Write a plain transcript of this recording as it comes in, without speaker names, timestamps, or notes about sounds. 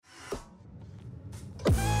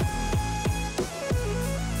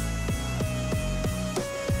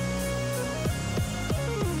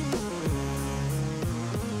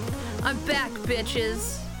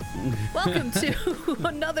bitches. Welcome to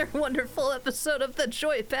another wonderful episode of the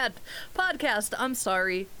Joypad podcast. I'm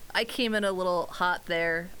sorry, I came in a little hot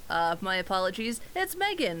there. My apologies. It's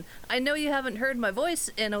Megan. I know you haven't heard my voice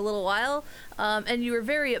in a little while, and you were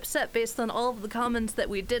very upset based on all of the comments that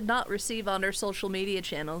we did not receive on our social media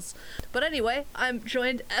channels. But anyway, I'm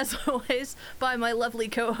joined, as always, by my lovely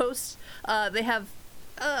co-hosts. They have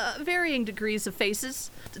varying degrees of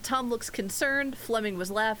faces. Tom looks concerned. Fleming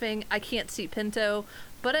was laughing. I can't see Pinto.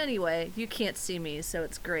 But anyway, you can't see me, so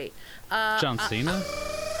it's great. John Cena?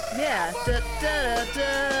 Yeah. Da, da, da,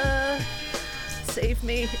 da. Save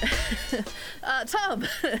me. Tom,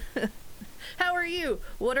 how are you?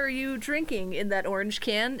 What are you drinking in that orange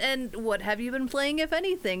can? And what have you been playing, if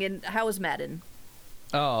anything? And how is Madden?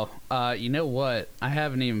 Oh, you know what? I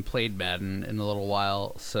haven't even played Madden in a little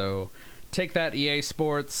while, so take that, EA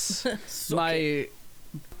Sports. My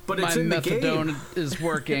methadone is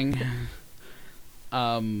working.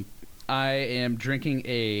 I am drinking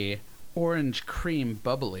a orange cream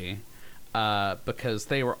bubbly because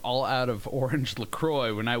they were all out of orange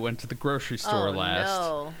LaCroix when I went to the grocery store last.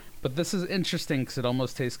 No. But this is interesting because it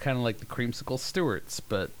almost tastes kind of like the Creamsicle Stewart's,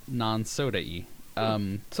 but non-soda-y.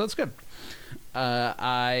 So it's good.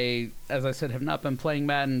 I, as I said, have not been playing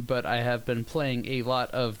Madden, but I have been playing a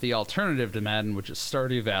lot of the alternative to Madden, which is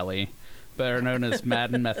Stardew Valley, better known as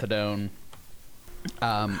Madden Methadone.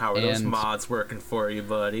 How are those mods working for you,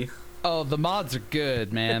 buddy? Oh, the mods are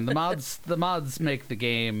good, man. The mods make the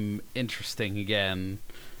game interesting again.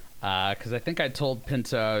 Because I think I told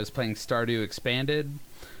Pinto I was playing Stardew Expanded,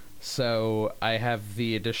 so I have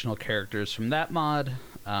the additional characters from that mod.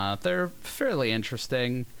 They're fairly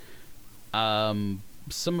interesting. Some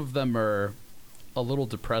of them are a little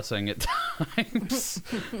depressing at times.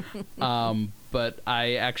 But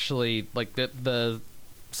I actually like the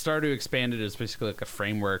Stardew Expanded is basically like a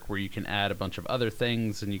framework where you can add a bunch of other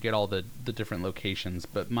things and you get all the different locations.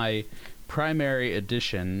 But my primary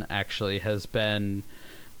addition actually has been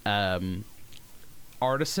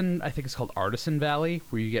Artisan, I think it's called Artisan Valley,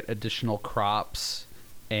 where you get additional crops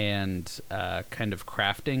and kind of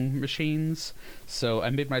crafting machines. So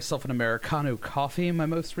I made myself an Americano coffee in my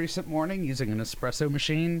most recent morning using an espresso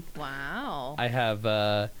machine. Wow. I have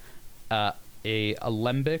a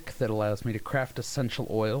alembic that allows me to craft essential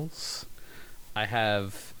oils. I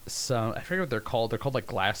have some, I forget what they're called. They're called like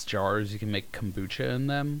glass jars. You can make kombucha in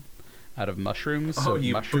them out of mushrooms. Oh, so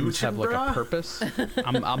you mushrooms boochin', have like brah? a purpose.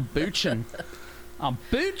 I'm boochin'. I'm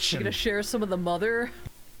boochin'. You gonna share some of the mother?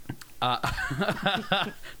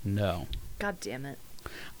 No. God damn it.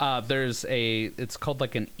 It's called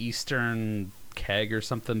like an Eastern keg or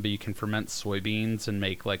something, but you can ferment soybeans and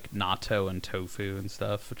make like natto and tofu and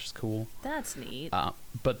stuff, which is cool. That's neat.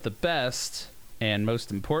 But the best and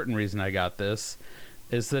most important reason I got this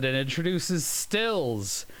is that it introduces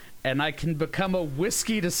stills, and I can become a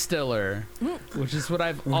whiskey distiller, which is what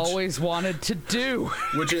I've always wanted to do.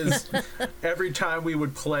 Which is, every time we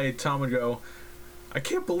would play, Tom would go, I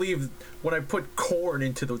can't believe when I put corn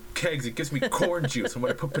into the kegs, it gives me corn juice. And when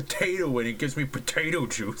I put potato in, it gives me potato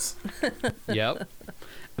juice. Yep.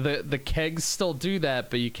 The kegs still do that,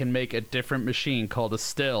 but you can make a different machine called a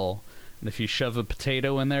still. And if you shove a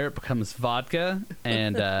potato in there, it becomes vodka.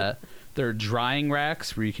 And there are drying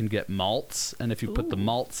racks where you can get malts. And if you put the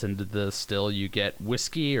malts into the still, you get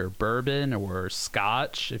whiskey or bourbon or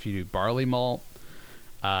scotch if you do barley malt.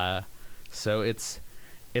 So it's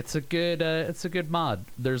a good mod.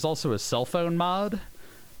 There's also a cell phone mod.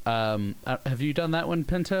 Have you done that one,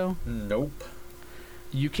 Pinto? Nope.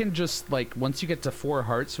 You can just, like, once you get to 4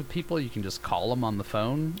 hearts with people, you can just call them on the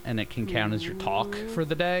phone, and it can count as your talk for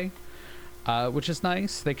the day, which is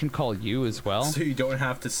nice. They can call you as well. So you don't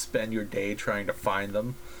have to spend your day trying to find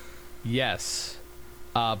them? Yes.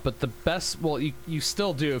 But the best, well, you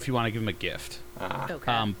still do if you want to give them a gift.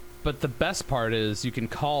 Okay. But the best part is you can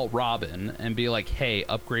call Robin and be like, hey,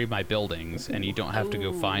 upgrade my buildings, and you don't have to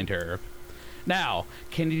go find her. Now,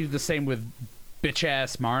 can you do the same with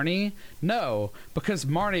bitch-ass Marnie? No, because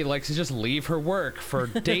Marnie likes to just leave her work for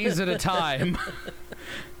days at a time.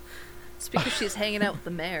 It's because she's hanging out with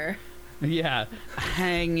the mayor. Yeah,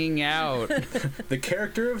 hanging out. The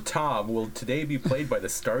character of Tom will today be played by the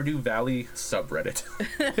Stardew Valley subreddit.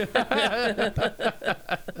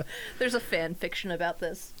 There's a fan fiction about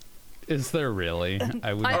this. Is there really?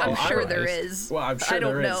 I'm sure there is. Well, I'm sure I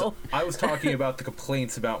don't there is. know. I was talking about the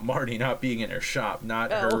complaints about Marty not being in her shop,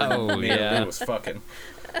 not her. Oh, yeah. Was fucking.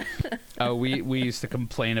 Oh, we used to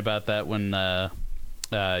complain about that when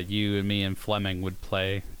you and me and Fleming would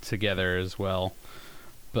play together as well.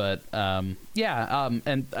 But and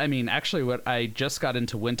I mean, actually, what I just got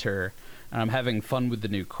into winter, And I'm having fun with the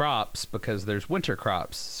new crops because there's winter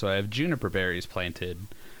crops. So I have juniper berries planted.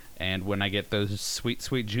 And when I get those sweet,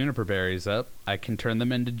 sweet juniper berries up, I can turn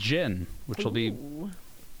them into gin, which will be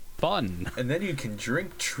fun. And then you can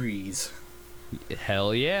drink trees.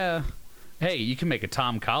 Hell yeah. Hey, you can make a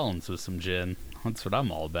Tom Collins with some gin. That's what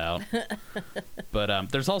I'm all about.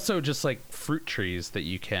 But there's also just like fruit trees that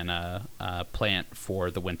you can plant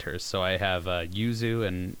for the winter. So I have yuzu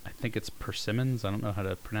and I think it's persimmons. I don't know how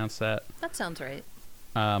to pronounce that. That sounds right.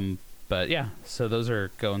 But yeah, so those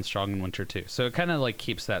are going strong in winter too. So it kind of like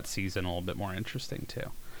keeps that season a little bit more interesting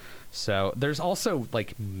too. So there's also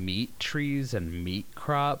like meat trees and meat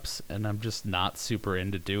crops, and I'm just not super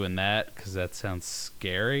into doing that because that sounds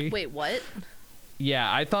scary. Wait, what?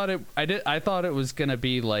 Yeah, I thought it was gonna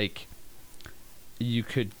be like you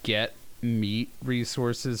could get meat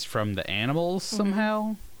resources from the animals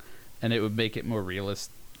somehow, and it would make it more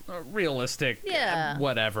realistic. Yeah.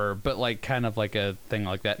 Whatever, but like kind of like a thing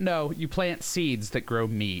like that. No, you plant seeds that grow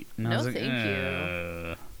meat. And I was like, thank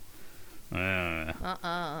you.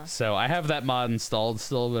 So I have that mod installed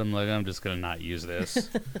still, but I'm like, I'm just gonna not use this.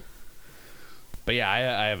 But yeah,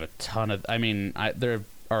 I have a ton of. I mean, there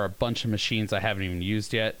are a bunch of machines I haven't even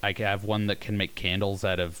used yet. I have one that can make candles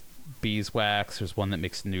out of beeswax. There's one that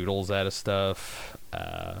makes noodles out of stuff.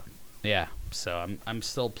 Yeah, so I'm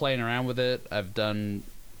still playing around with it. I've done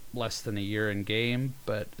less than a year in game,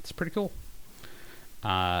 but it's pretty cool.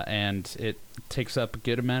 And it takes up a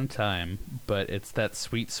good amount of time, but it's that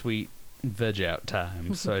sweet, sweet veg out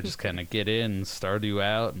time. So I just kind of get in, Stardew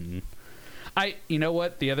out, and you know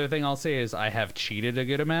what? The other thing I'll say is I have cheated a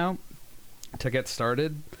good amount to get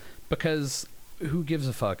started, because who gives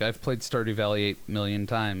a fuck? I've played Stardew Valley 8 million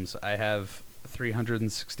times. I have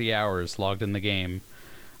 360 hours logged in the game.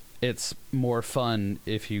 It's more fun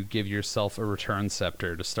if you give yourself a return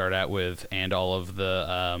scepter to start out with and all of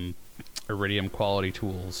the iridium quality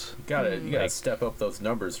tools. You gotta step up those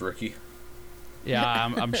numbers, Ricky.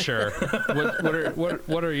 Yeah, I'm sure.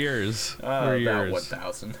 What are yours? What are about yours?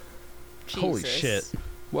 1,000. Holy shit.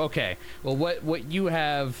 Well, okay. Well, what you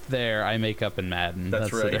have there, I make up in Madden.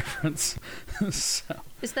 That's right. The difference. So,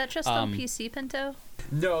 Is that just on PC, Pinto?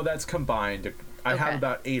 No, that's combined. I have Okay.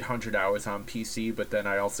 about 800 hours on PC, but then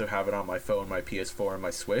I also have it on my phone, my PS4, and my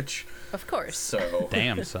Switch. Of course. So,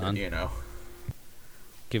 damn, son. you know.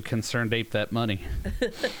 Give Concerned Ape that money.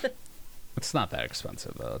 It's not that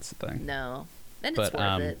expensive, though. That's the thing. No. And it's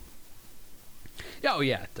worth it. Oh,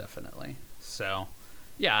 yeah, definitely. So,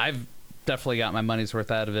 yeah, I've definitely got my money's worth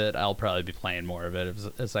out of it. I'll probably be playing more of it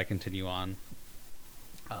as I continue on.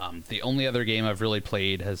 The only other game I've really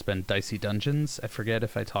played has been Dicey Dungeons. I forget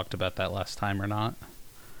if I talked about that last time or not.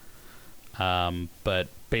 But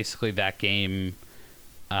basically that game,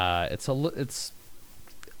 it's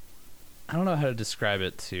I don't know how to describe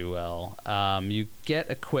it too well. You get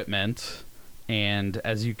equipment, and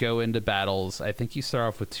as you go into battles, I think you start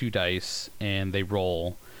off with 2 dice, and they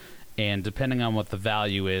roll. And depending on what the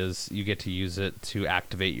value is, you get to use it to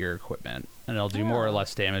activate your equipment. And it'll do more or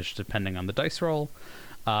less damage depending on the dice roll.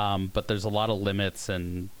 But there's a lot of limits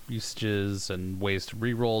and usages and ways to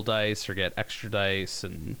re-roll dice or get extra dice.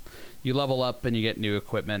 And you level up and you get new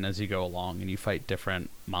equipment as you go along, and you fight different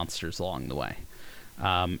monsters along the way.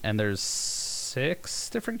 And there's 6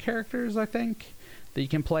 different characters, I think, that you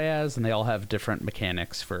can play as, and they all have different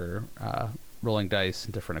mechanics for rolling dice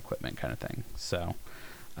and different equipment kind of thing. So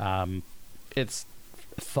it's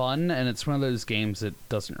fun, and it's one of those games that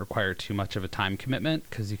doesn't require too much of a time commitment,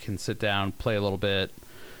 because you can sit down, play a little bit,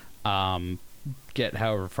 get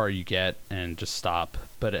however far you get, and just stop.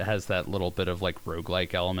 But it has that little bit of like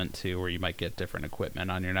roguelike element too, where you might get different equipment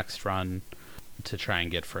on your next run to try and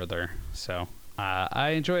get further. So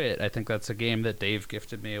I enjoy it. I think that's a game that Dave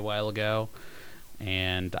gifted me a while ago,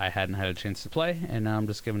 and I hadn't had a chance to play, and now I'm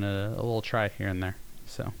just giving it a little try here and there.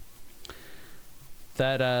 So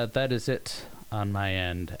that is it on my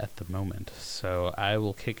end at the moment. So I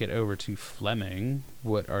will kick it over to Fleming.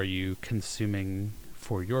 What are you consuming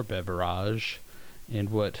for your beverage, and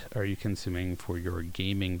what are you consuming for your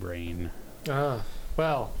gaming brain?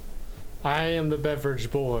 Well, I am the beverage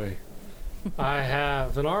boy. I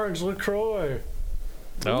have an orange LaCroix.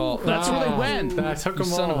 Oh, that's where they went. I took You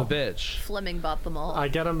them son all. of a bitch. Fleming bought them all. I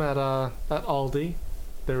get them at Aldi.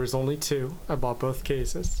 There was only 2. I bought both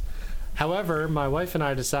cases. However, my wife and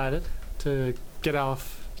I decided to get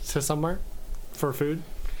off to somewhere for food,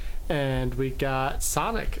 and we got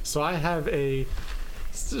Sonic. So I have a...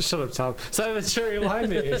 Shut up, Tom. So I have a cherry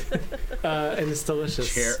limeade, and it's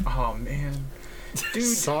delicious. Oh, man. Dude.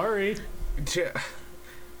 Sorry.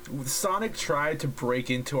 Sonic tried to break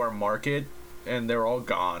into our market, and they're all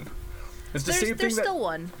gone. It's the There's same thing that... still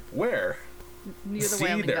one Where? near the See,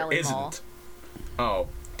 Wyoming there Valley isn't. Mall. Oh,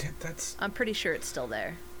 that's... I'm pretty sure it's still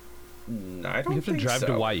there. I don't You have to think drive so.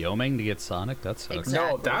 to Wyoming to get Sonic? That sucks.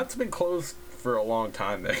 Exactly. No, that's been closed for a long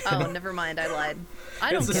time. Oh, never mind. I lied.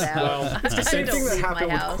 I don't It's get the- out. It's the I same don't thing that leave my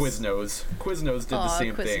happened with house. Quiznos. Quiznos did the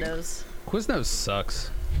same thing. Quiznos. Quiznos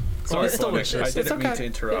sucks. Sorry, It's Phonic, delicious. I It's didn't mean okay. to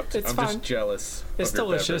interrupt. It's I'm fine. just jealous. It's of your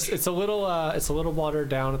delicious. beverage. It's a little watered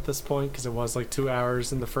down at this point because it was like 2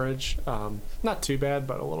 hours in the fridge. Not too bad,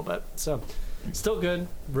 but a little bit. So, still good.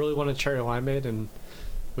 Really wanted cherry limeade, and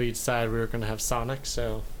we decided we were going to have Sonic.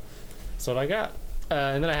 So, that's what I got.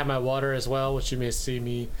 And then I have my water as well, which you may see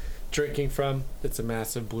me drinking from. It's a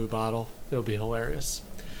massive blue bottle. It'll be hilarious.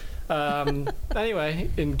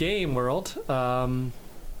 Anyway, in game world,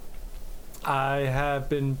 I have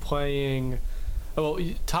been playing. Well,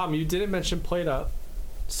 Tom, you didn't mention Played Up,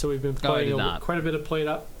 so we've been playing quite a bit of Played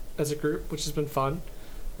Up as a group, which has been fun.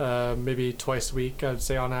 Maybe twice a week, I'd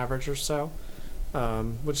say on average or so,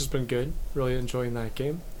 which has been good. Really enjoying that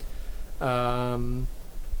game.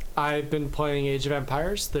 I've been playing Age of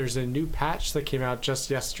Empires. There's a new patch that came out just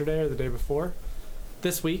yesterday or the day before.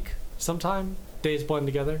 This week, sometime. Days blend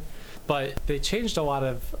together. But they changed a lot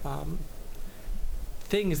of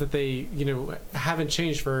things that they, haven't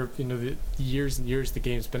changed for, the years and years the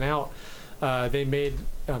game's been out. They made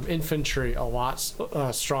infantry a lot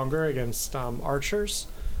stronger against archers,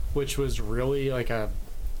 which was really like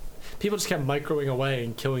people just kept microing away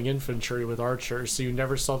and killing infantry with archers, so you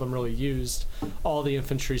never saw them really used. All the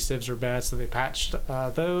infantry civs are bad, so they patched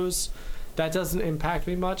those. That doesn't impact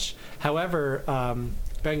me much. However,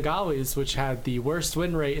 Bengalis, which had the worst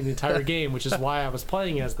win rate in the entire game, which is why I was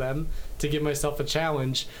playing as them, to give myself a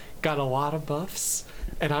challenge, got a lot of buffs,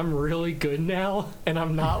 and I'm really good now, and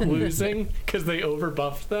I'm not losing because they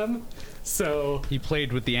overbuffed them. So You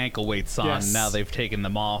played with the ankle weights on, Yes. now they've taken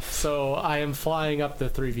them off. So I am flying up the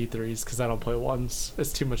 3v3s because I don't play ones.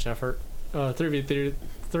 It's too much effort.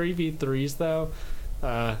 3v3s though,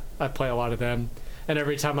 I play a lot of them. And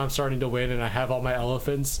every time I'm starting to win and I have all my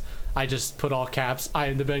elephants, I just put all caps, I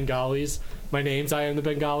am the Bengalis. My name's I am the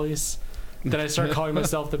Bengalis. Then I start calling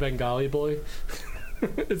myself the Bengali boy.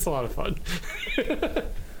 It's a lot of fun.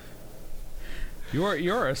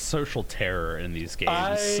 You're a social terror in these games.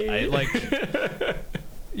 I like.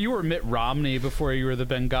 You were Mitt Romney before you were the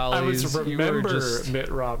Bengalis. I was remember You were just, Mitt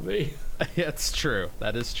Romney. It's true.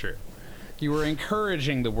 That is true. You were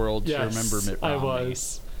encouraging the world to remember Mitt Romney. I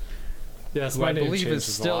was. Yes, who my I name believe is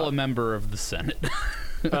changes still a lot. member of the Senate.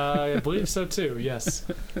 I believe so too. Yes.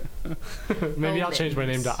 Maybe Oh, I'll change my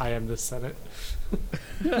name to mittens. I am the Senate.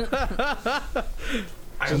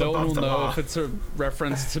 I am No one above will the know law. if it's a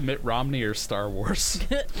reference to Mitt Romney or Star Wars.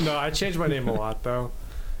 No, I changed my name a lot though.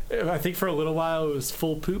 I think for a little while it was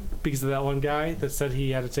full poop because of that one guy that said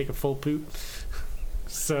he had to take a full poop.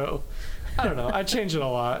 So I don't know. I changed it a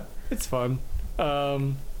lot. It's fun.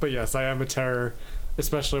 But yes, I am a terror,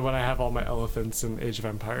 especially when I have all my elephants in Age of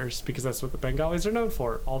Empires because that's what the Bengalis are known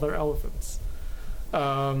for. All their elephants.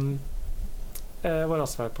 What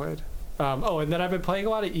else have I played? And then I've been playing a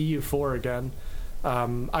lot of EU4 again.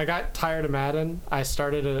 I got tired of Madden. I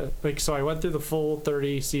started so I went through the full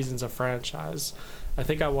 30 seasons of franchise. I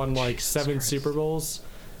think I won like Jesus 7 Christ. Super Bowls.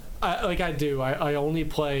 I only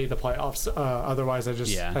play the playoffs. Otherwise,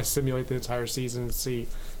 I simulate the entire season and see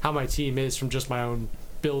how my team is from just my own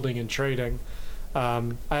building and trading.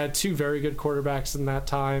 I had 2 very good quarterbacks in that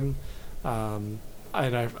time, and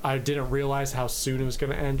I didn't realize how soon it was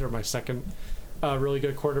going to end. Or my second really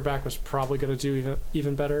good quarterback was probably going to do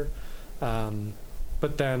even better.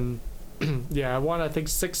 But then, I won I think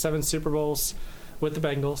 6-7 Super Bowls with the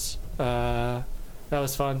Bengals. That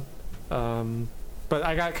was fun. But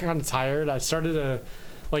I got kind of tired. I started a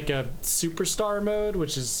superstar mode,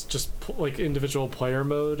 which is just like individual player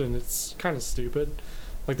mode, and it's kind of stupid.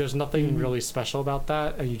 Like there's nothing really special about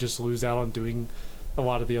that, and you just lose out on doing a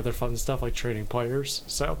lot of the other fun stuff like trading players.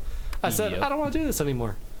 So I said I don't want to do this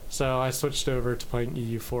anymore. So I switched over to playing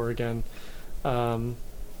EU4 again.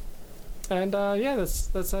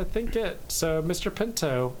 That's I think it. So Mr.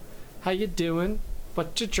 Pinto, how you doing?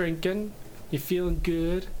 What you drinking? You feeling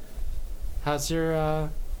good? How's your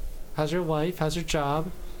wife? How's your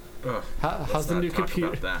job? Ugh, How's the let's new not talk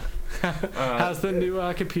computer? about that. How's the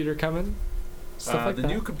new computer coming? Stuff like The that.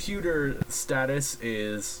 new computer status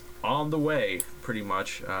is on the way, pretty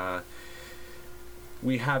much.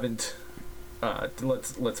 We haven't.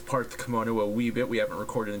 Let's part the kimono a wee bit. We haven't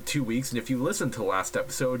recorded in 2 weeks, and if you listened to the last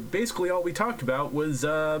episode, basically all we talked about was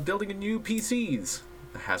building a new PCs.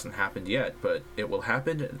 It hasn't happened yet, but it will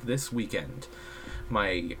happen this weekend.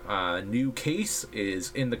 My new case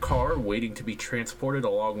is in the car waiting to be transported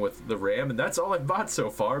along with the RAM, and that's all I've bought so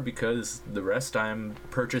far because the rest I'm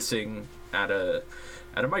purchasing at a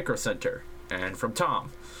Micro Center and from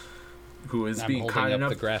Tom, who is being kind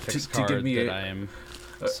enough the graphics to give me I am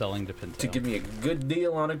selling to Pinto. to give me a good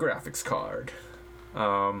deal on a graphics card.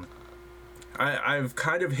 I've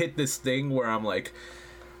kind of hit this thing where I'm like,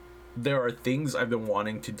 there are things I've been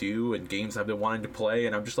wanting to do and games I've been wanting to play,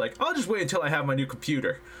 and I'm just like, I'll just wait until I have my new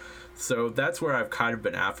computer. So that's where I've kind of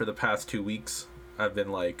been at for the past 2 weeks. I've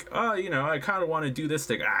been like, oh, you know, I kind of want to do this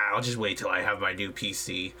thing. I'll just wait till I have my new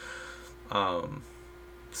PC.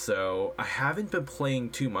 So I haven't been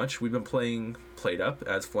playing too much. We've been playing Played Up,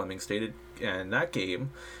 as Fleming stated, and that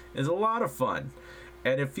game is a lot of fun.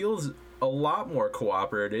 And it feels a lot more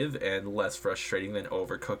cooperative and less frustrating than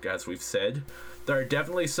Overcooked, as we've said. There are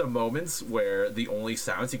definitely some moments where the only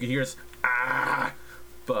sounds you can hear is ah,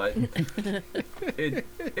 but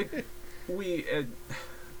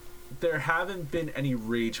there haven't been any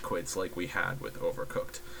rage quits like we had with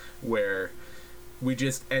Overcooked, where we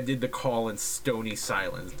just ended the call in stony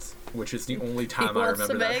silence, which is the only time I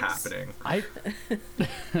remember that happening.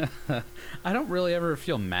 I don't really ever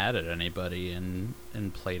feel mad at anybody in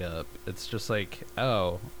Played Up. It's just like,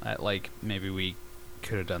 maybe we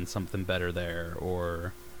could have done something better there,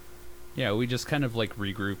 or we just kind of like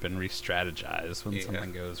regroup and re-strategize when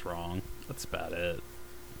something goes wrong. That's about it.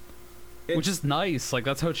 Which is nice. Like,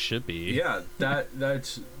 that's how it should be. Yeah,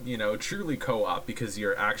 that's truly co-op, because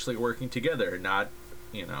you're actually working together, not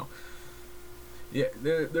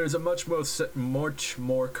there's a much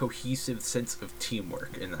more cohesive sense of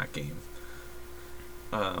teamwork in that game.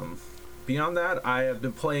 Beyond that, I have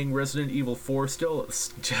been playing Resident Evil 4 still.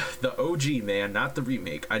 The OG, man, not the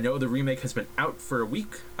remake. I know the remake has been out for a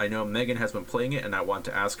week. I know Megan has been playing it, and I want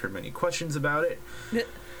to ask her many questions about it.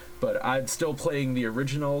 But I'm still playing the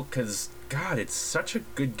original because, God, it's such a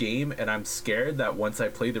good game, and I'm scared that once I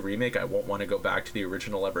play the remake, I won't want to go back to the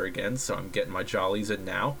original ever again, so I'm getting my jollies in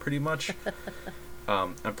now, pretty much.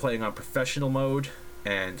 I'm playing on professional mode,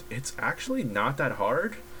 and it's actually not that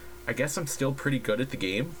hard. I guess I'm still pretty good at the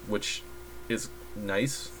game, which is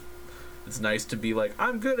nice. It's nice to be like,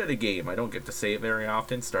 I'm good at a game. I don't get to say it very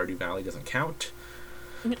often. Stardew Valley doesn't count.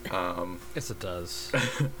 Yes, it does.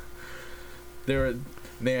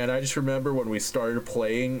 Man, I just remember when we started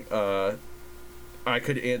playing, I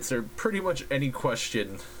could answer pretty much any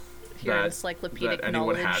question that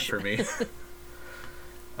anyone had for me.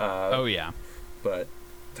 Oh, yeah. But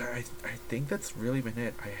I think that's really been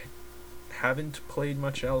it. I haven't played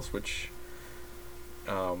much else, which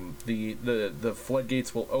the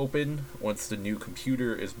floodgates will open once the new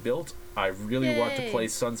computer is built. I really want to play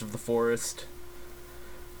Sons of the Forest.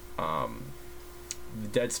 The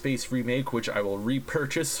Dead Space remake, which I will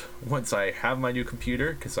repurchase once I have my new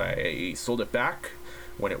computer, because I sold it back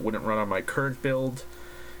when it wouldn't run on my current build,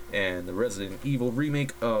 and the Resident Evil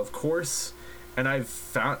remake, of course. And I've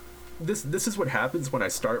found this is what happens when I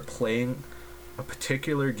start playing a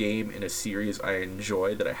particular game in a series I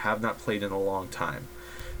enjoy that I have not played in a long time.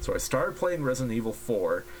 So I started playing Resident Evil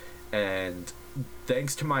 4, and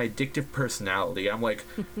thanks to my addictive personality, I'm like,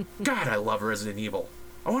 God, I love Resident Evil.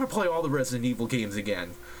 I want to play all the Resident Evil games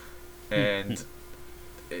again. And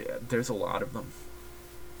there's a lot of them.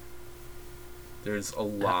 There's a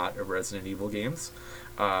lot of Resident Evil games.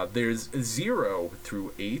 There's 0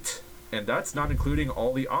 through 8, and that's not including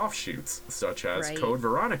all the offshoots, such as Code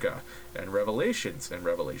Veronica, and Revelations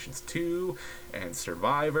 2, and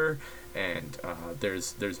Survivor, and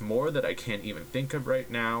there's more that I can't even think of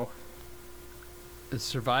right now. Is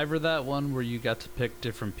Survivor that one where you got to pick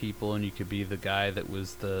different people and you could be the guy that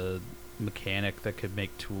was the mechanic that could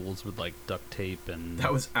make tools with like duct tape? And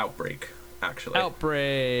that was Outbreak, actually.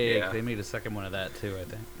 Outbreak! Yeah. They made a second one of that too, I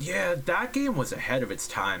think. Yeah, that game was ahead of its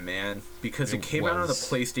time, man, because it came out on the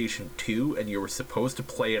PlayStation 2 and you were supposed to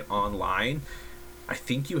play it online. I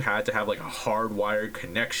think you had to have like a hardwired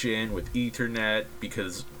connection with Ethernet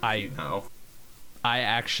because, I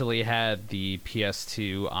actually had the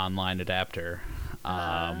PS2 online adapter.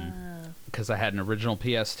 Because I had an original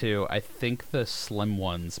PS2. I think the slim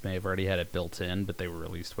ones may have already had it built in, but they were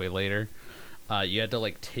released way later. You had to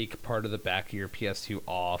like take part of the back of your PS2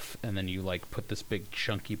 off, and then you like put this big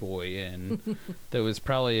chunky boy in. That was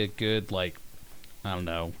probably a good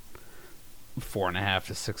 4.5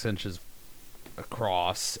 to 6 inches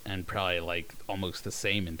across, and probably like almost the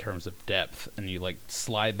same in terms of depth. And you like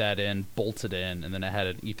slide that in, bolt it in, and then it had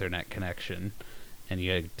an Ethernet connection, and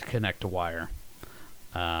you had to connect a wire.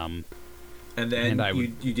 And then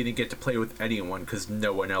you didn't get to play with anyone because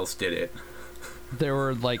no one else did it. There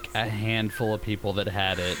were like a handful of people that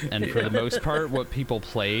had it, and for the most part, what people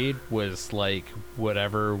played was like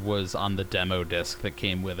whatever was on the demo disc that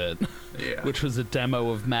came with it, Yeah. which was a demo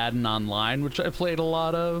of Madden Online, which I played a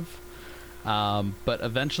lot of. But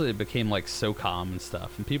eventually it became like SOCOM and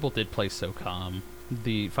stuff, and people did play SOCOM.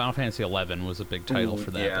 The Final Fantasy XI was a big title Ooh,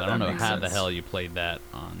 for that, yeah, but I don't that know makes how the sense. hell you played that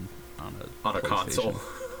on a On a console.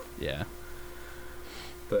 Yeah.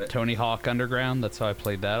 But Tony Hawk Underground, that's how I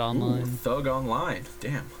played that online. Ooh, Thug Online.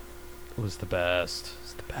 Damn. It was the best. It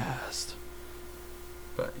was the best.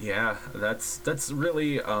 But yeah, that's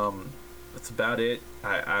really that's about it.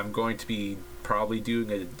 I'm going to be probably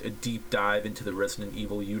doing a deep dive into the Resident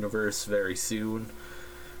Evil universe very soon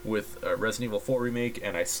with Resident Evil 4 remake,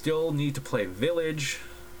 and I still need to play Village.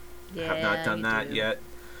 I have not done that yet.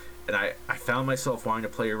 And I found myself wanting to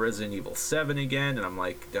play Resident Evil 7 again, and I'm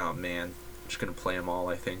like, oh man, I'm just gonna play them all,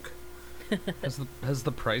 I think. Has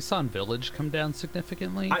the price on Village come down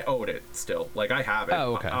significantly? I own it still. Like, I have it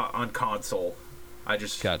okay. on console. I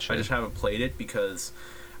just haven't played it because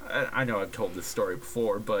I know I've told this story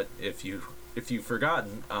before, but if you've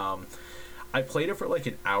forgotten, I played it for like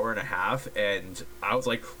an hour and a half, and I was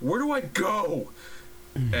like, where do I go?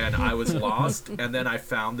 And I was lost, and then I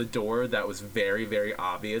found the door that was very, very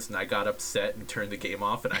obvious, and I got upset and turned the game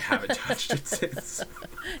off, and I haven't touched it since.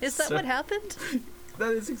 Is that what happened?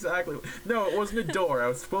 That is exactly... No, it wasn't a door. I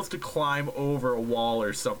was supposed to climb over a wall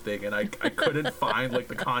or something, and I couldn't find, like,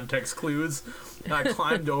 the context clues. And I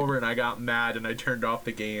climbed over, and I got mad, and I turned off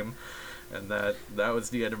the game. And that was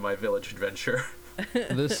the end of my Village adventure.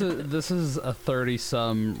 This is a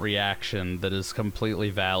 30-some reaction that is completely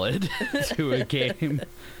valid to a game.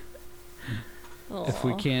 If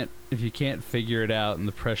you can't figure it out in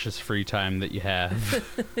the precious free time that you have.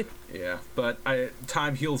 Yeah, but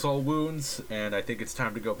time heals all wounds, and I think it's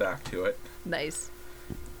time to go back to it. Nice.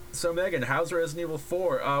 So Megan, how's Resident Evil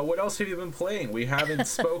 4? What else have you been playing? We haven't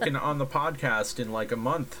spoken on the podcast in like a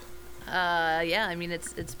month. Yeah, I mean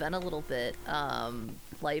it's been a little bit.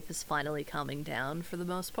 Life is finally calming down for the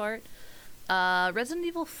most part. Resident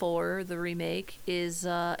Evil 4, the remake, is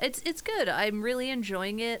it's good. I'm really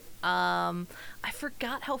enjoying it. I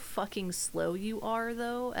forgot how fucking slow you are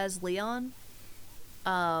though as Leon,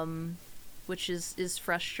 which is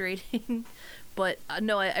frustrating. But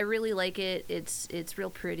no, I really like it. It's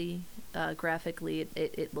real pretty. Graphically,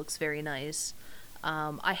 it looks very nice.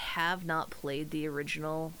 I have not played the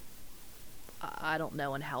original. I don't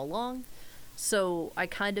know in how long. So I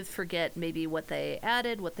kind of forget maybe what they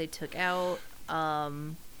added, what they took out.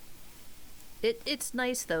 It's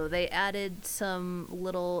nice though. They added some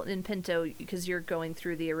little in Pinto because you're going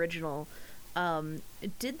through the original.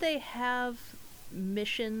 Did they have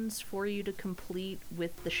missions for you to complete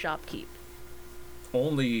with the shopkeep?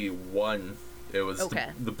 Only one. It was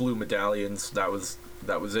the blue medallions. That was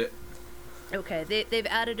it. Okay, they've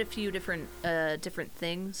added a few different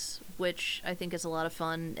things, which I think is a lot of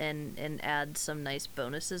fun and add some nice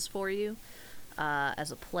bonuses for you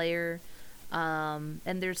as a player. And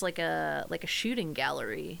there's like a shooting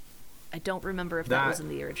gallery. I don't remember if that was in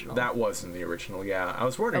the original. That was in the original, yeah. I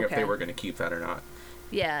was wondering if they were going to keep that or not.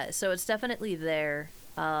 Yeah, so it's definitely there.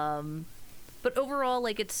 But overall,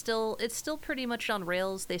 like it's still pretty much on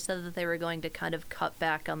rails. They said that they were going to kind of cut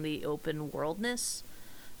back on the open worldness.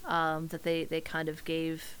 That they kind of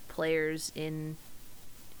gave players in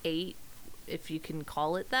 8, if you can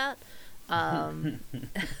call it that. But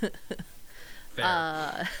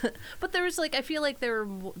there was like I feel like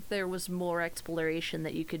there was more exploration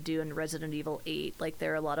that you could do in Resident Evil 8. Like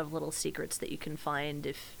there are a lot of little secrets that you can find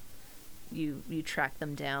if you track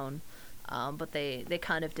them down. But they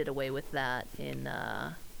kind of did away with that in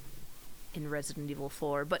Resident Evil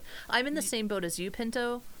 4. But I'm in the same boat as you,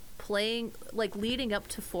 Pinto. Playing, like, leading up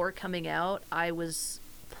to 4 coming out, I was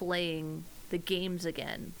playing the games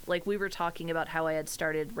again. Like, we were talking about how I had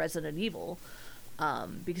started Resident Evil,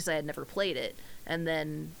 because I had never played it, and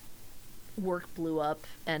then work blew up,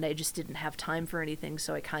 and I just didn't have time for anything,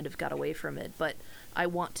 so I kind of got away from it. But I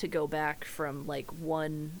want to go back from, like,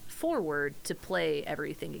 1 forward to play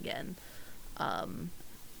everything again.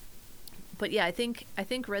 But yeah, I think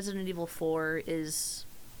Resident Evil 4 is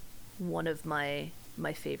one of my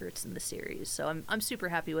favorites in the series, so I'm super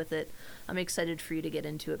happy with it. I'm excited for you to get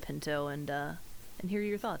into it, Pinto, and hear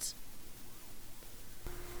your thoughts.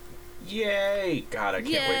 Yay! God, I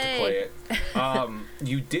can't wait to play it.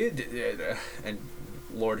 You did, and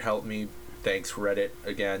Lord help me, thanks Reddit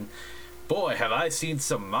again, Boy, have I seen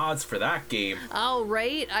some mods for that game. Oh,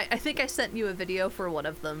 right. I think I sent you a video for one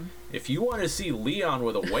of them. If you want to see Leon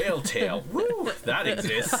with a whale tail, woo, that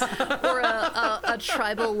exists. Or a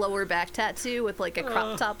tribal lower back tattoo with like a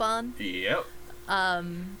crop top on. Yep.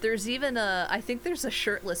 There's even I think there's a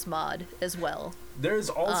shirtless mod as well. There's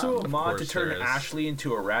also a mod to turn there is. Ashley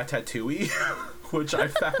into a ratatouille, which I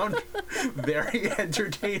found very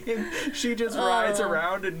entertaining. She just rides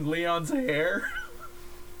around in Leon's hair.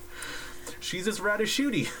 She's just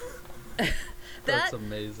ratatouille. That's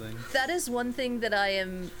amazing. That is one thing that I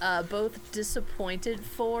am both disappointed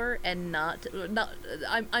for and not.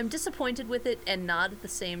 I'm disappointed with it and not at the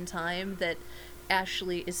same time that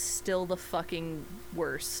Ashley is still the fucking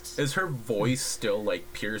worst. Is her voice still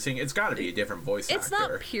like piercing? It's got to be a different voice actor. It's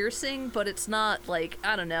not piercing, but it's not like,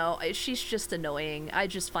 I don't know. She's just annoying. I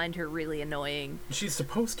just find her really annoying. She's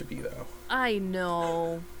supposed to be though. I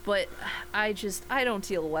know, but I don't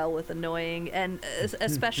deal well with annoying, and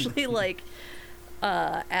especially like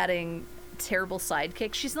adding terrible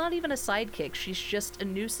sidekicks. She's not even a sidekick. She's just a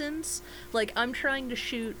nuisance. Like, I'm trying to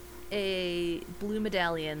shoot a blue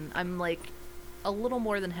medallion. I'm like a little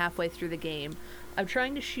more than halfway through the game. I'm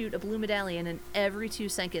trying to shoot a blue medallion, and every 2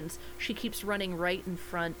 seconds she keeps running right in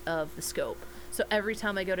front of the scope. So every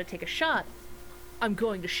time I go to take a shot, I'm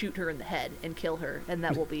going to shoot her in the head and kill her, and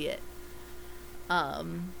that will be it.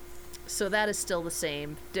 So that is still the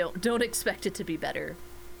same. Don't expect it to be better.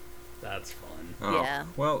 That's fun. Oh, Yeah.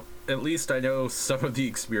 Well, at least I know some of the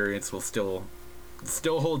experience will still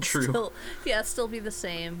hold true. Still be the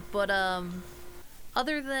same. But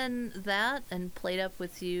other than that, and played up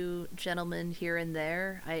with you gentlemen here and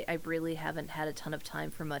there, I really haven't had a ton of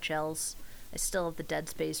time for much else. I still have the Dead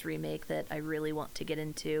Space remake that I really want to get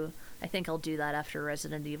into. I think I'll do that after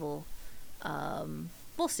Resident Evil.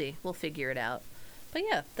 We'll see. We'll figure it out. But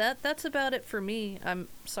yeah, that's about it for me. I'm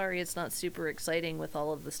sorry it's not super exciting with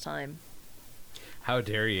all of this time. How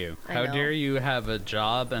dare you? I How know. dare you have a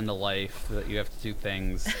job and a life that you have to do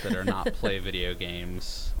things that are not play video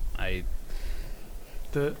games? I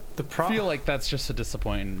feel like that's just a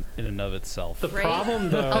disappointment in and of itself. The Right?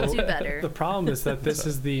 problem, though, I'll do better. the problem is that this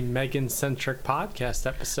is the Megan-centric podcast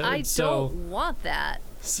episode. I so, don't want that.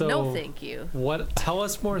 so No, thank you. Tell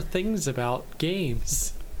us more things about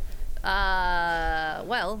games.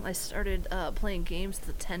 Well, I started playing games at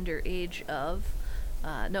the tender age of.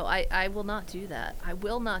 No, I will not do that. I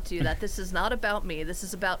will not do that. This is not about me. This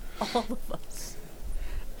is about all of us.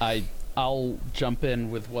 I'll jump in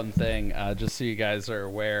with one thing, just so you guys are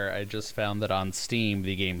aware. I just found that on Steam,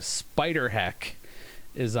 the game Spider Heck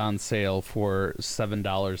is on sale for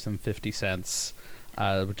 $7.50.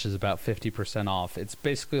 Which is about 50% off. It's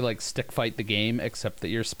basically like Stick Fight the game, except that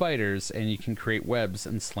you're spiders and you can create webs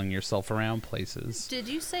and sling yourself around places. Did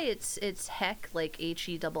you say it's heck like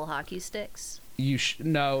HE double hockey sticks?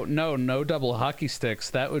 No double hockey sticks.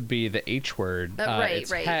 That would be the H word. Right, it's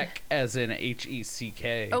right. heck as in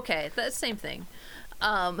HECK. Okay, that's the same thing.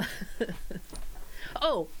 Oh,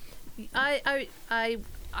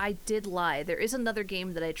 I did lie. There is another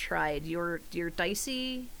game that I tried. Your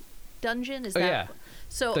Dicey Dungeon, is that? Yeah.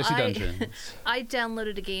 So Dicey Dungeons. I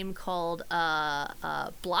downloaded a game called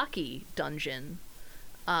Blocky Dungeon,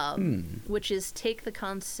 which is take the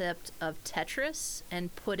concept of Tetris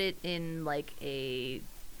and put it in like a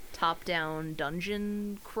top-down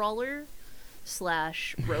dungeon crawler /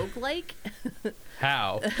 roguelike.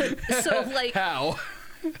 How? So like How?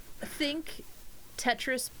 think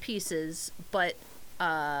Tetris pieces, but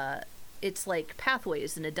it's like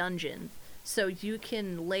pathways in a dungeon. So you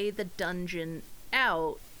can lay the dungeon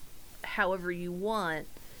out however you want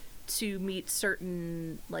to meet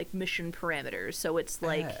certain like mission parameters. So it's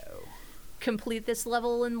like complete this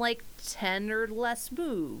level in like 10 or less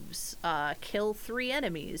moves, kill 3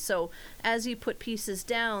 enemies. So as you put pieces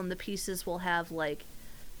down, the pieces will have like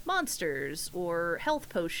monsters or health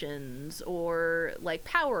potions or like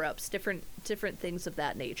power-ups, different things of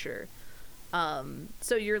that nature.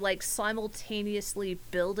 So you're like simultaneously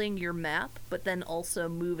building your map, but then also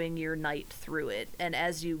moving your knight through it. And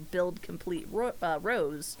as you build complete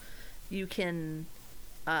rows, you can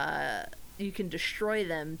destroy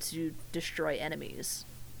them to destroy enemies.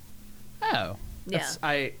 Oh. Yeah.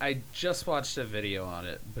 I just watched a video on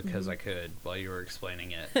it because I could while you were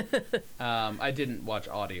explaining it. I didn't watch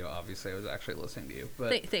audio, obviously. I was actually listening to you.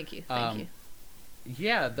 But Thank you. Thank you.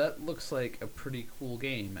 yeah, that looks like a pretty cool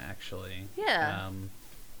game, actually. Yeah.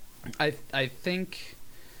 I think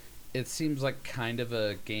it seems like kind of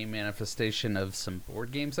a game manifestation of some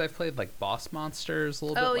board games I've played, like Boss Monsters, a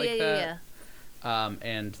little bit like that. Yeah.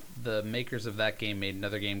 And the makers of that game made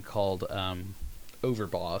another game called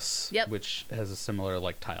Overboss, Yep. which has a similar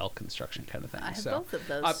like tile construction kind of thing. I have so, both of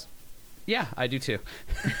those. yeah, I do too.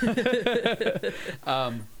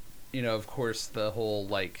 Of course, the whole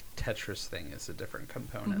like Tetris thing is a different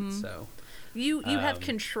component. So You have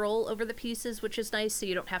control over the pieces, which is nice, so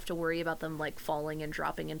you don't have to worry about them like falling and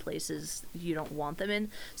dropping in places you don't want them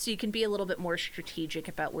in. So you can be a little bit more strategic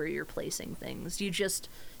about where you're placing things.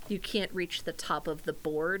 You can't reach the top of the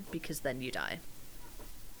board because then you die.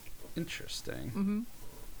 interesting. Mm-hmm.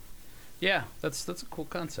 Yeah, that's a cool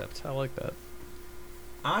concept. I like that.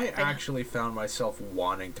 I actually found myself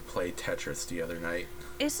wanting to play Tetris the other night.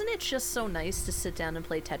 Isn't it just so nice to sit down and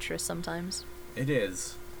play Tetris sometimes? It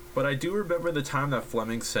is. But I do remember the time that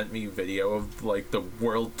Fleming sent me video of, like, the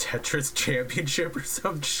World Tetris Championship or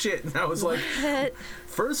some shit, and I was like,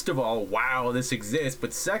 first of all, wow, this exists,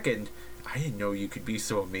 but second, I didn't know you could be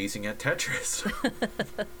so amazing at Tetris.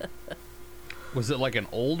 Was it like an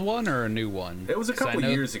old one or a new one? It was a couple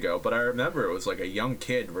years ago, but I remember it was like a young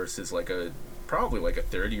kid versus like probably like a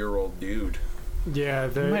 30-year-old dude. Yeah,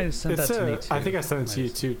 You might have sent that to me, too. I think I sent it to you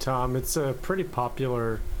too, Tom. It's a pretty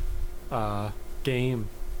popular game,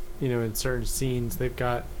 in certain scenes. They've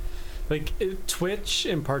got, like, Twitch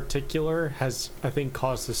in particular has, I think,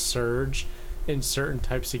 caused a surge in certain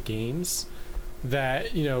types of games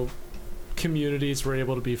that, communities were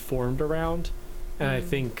able to be formed around. And I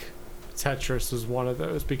think Tetris was one of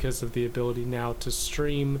those because of the ability now to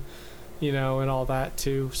stream, and all that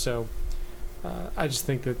too. So I just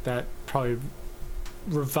think that probably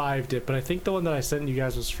revived it. But I think the one that I sent you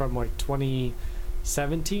guys was from like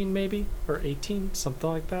 2017 maybe, or 18, something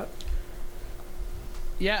like that.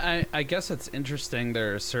 Yeah, I guess it's interesting.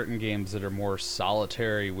 There are certain games that are more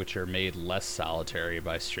solitary, which are made less solitary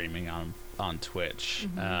by streaming on Twitch.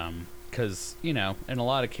 Because, in a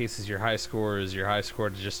lot of cases, your high score is to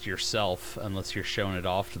just yourself, unless you're showing it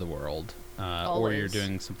off to the world. Or you're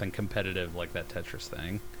doing something competitive like that Tetris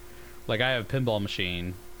thing. Like, I have a pinball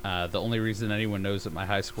machine. The only reason anyone knows what my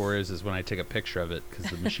high score is when I take a picture of it,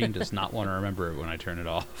 because the machine does not want to remember it when I turn it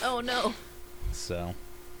off. Oh, no. So,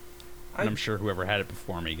 and I'm sure whoever had it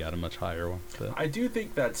before me got a much higher one. But. I do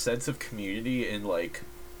think that sense of community in, like,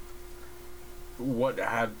 what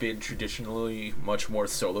have been traditionally much more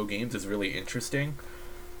solo games is really interesting,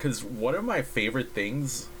 because one of my favorite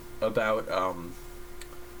things about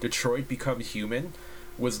Detroit Become Human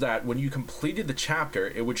was that when you completed the chapter,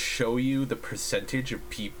 it would show you the percentage of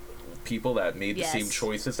people that made the same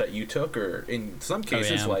choices that you took, or in some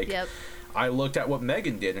cases, I looked at what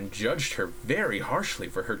Megan did and judged her very harshly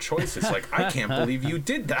for her choices. Like, I can't believe you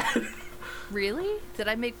did that. Really? Did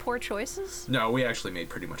I make poor choices? No, we actually made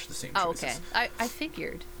pretty much the same choices. Oh, okay. I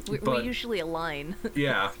figured. We usually align.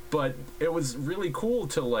 Yeah, but it was really cool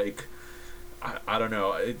to, like, I don't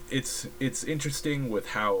know. It's interesting with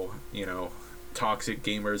how, toxic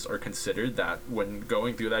gamers are considered, that when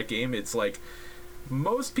going through that game, it's like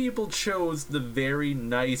most people chose the very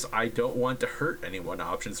nice, I don't want to hurt anyone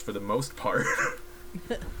options for the most part.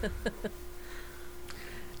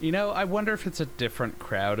 I wonder if it's a different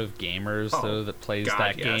crowd of gamers, though, that plays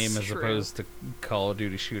that game as opposed to Call of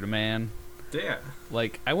Duty Shoot 'em Man. Yeah.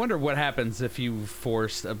 Like, I wonder what happens if you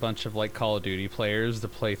forced a bunch of, like, Call of Duty players to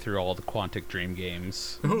play through all the Quantic Dream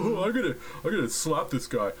games. Oh, I'm gonna slap this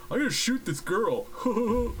guy. I'm gonna shoot this girl.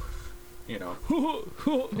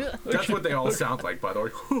 That's what they all sound like, by the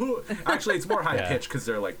way. Actually, it's more high pitched because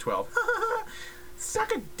they're like 12.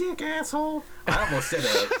 Suck a dick, asshole. I almost said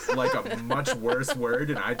a much worse word,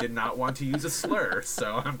 and I did not want to use a slur,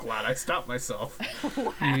 so I'm glad I stopped myself.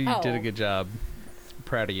 Wow. You did a good job.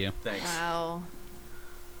 Proud of you. Thanks. Wow.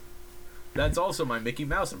 That's also my Mickey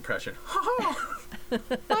Mouse impression.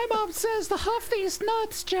 My mom says to huff these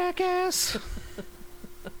nuts, jackass.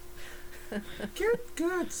 Get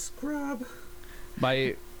good, scrub.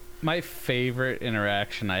 My favorite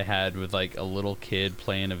interaction I had with, like, a little kid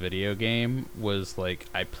playing a video game was, like,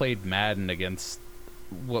 I played Madden against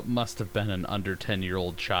what must have been an under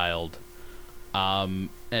 10-year-old child. And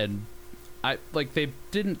they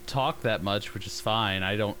didn't talk that much, which is fine.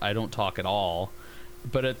 I don't talk at all.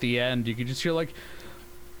 But at the end, you could just hear, like,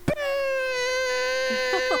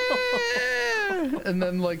 and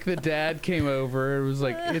then, like, the dad came over and was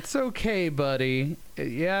like, "It's okay, buddy.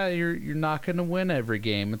 Yeah, you're not gonna win every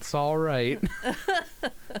game. It's all right."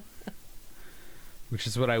 Which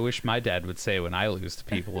is what I wish my dad would say when I lose to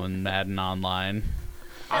people in Madden Online.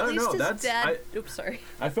 I don't know. That's dad. Oops, sorry.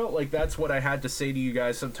 I felt like that's what I had to say to you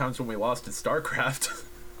guys sometimes when we lost at StarCraft.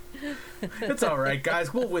 It's all right,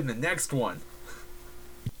 guys. We'll win the next one.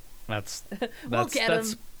 We'll get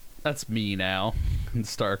him. That's me now in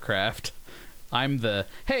StarCraft. I'm the,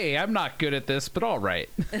 hey, I'm not good at this, but all right.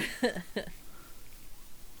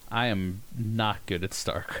 I am not good at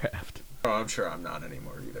StarCraft. Oh, I'm sure I'm not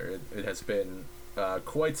anymore either. It has been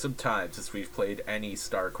quite some time since we've played any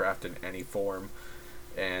StarCraft in any form,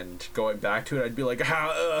 and going back to it, I'd be like,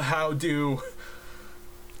 how do?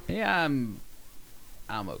 Yeah, I'm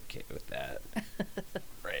okay with that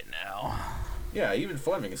right now. Yeah, even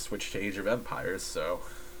Fleming has switched to Age of Empires, so.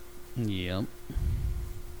 Yep.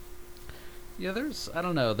 Yeah, I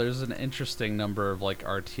don't know, there's an interesting number of, like,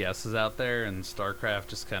 RTSs out there, and StarCraft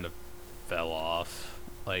just kind of fell off.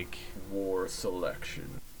 Like... War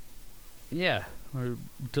selection. Yeah, or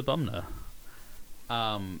Debumna.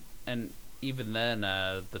 And even then,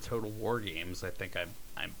 the Total War games, I think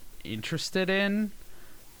I'm interested in,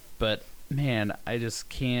 but, man, I just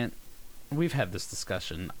can't... We've had this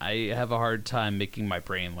discussion. I have a hard time making my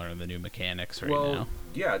brain learn the new mechanics right now.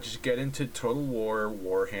 Yeah, just get into Total War,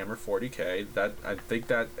 Warhammer 40k. I think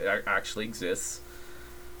that actually exists.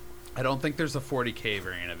 I don't think there's a 40k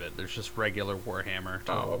variant of it. There's just regular Warhammer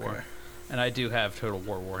Total War. And I do have Total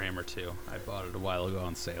War Warhammer 2. I bought it a while ago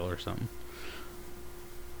on sale or something.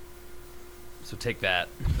 So take that.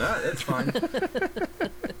 Nah, that's fine.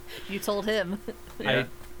 You told him. Yeah,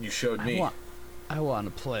 you showed me. I want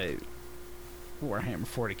to play Warhammer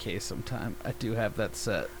 40k sometime. I do have that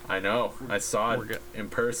set. I know. I saw it in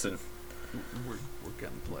person. We're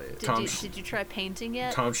gonna play it. Did you try painting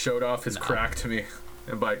yet? Tom showed off his crack to me.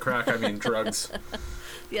 And by crack, I mean drugs.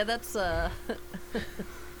 Yeah, that's,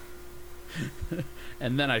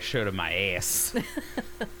 And then I showed him my ass.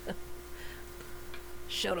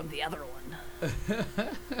 Showed him the other one.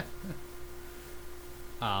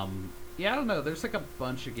 Yeah, I don't know. There's like a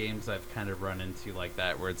bunch of games I've kind of run into like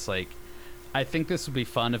that where it's like, I think this would be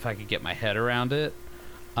fun if I could get my head around it.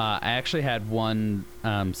 I actually had one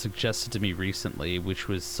suggested to me recently, which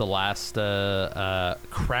was Solasta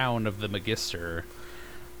Crown of the Magister.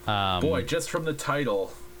 Boy, just from the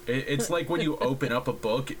title, it's like when you open up a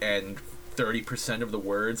book and 30% of the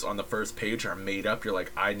words on the first page are made up. You're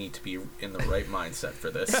like, I need to be in the right mindset for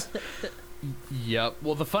this. Yep.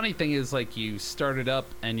 Well, the funny thing is, like, you start it up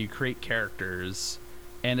and you create characters,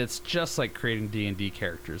 and it's just like creating D&D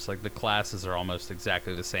characters. Like, the classes are almost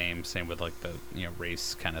exactly the same. Same with, like, the,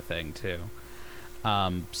 race kind of thing, too.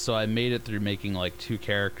 So I made it through making, like, 2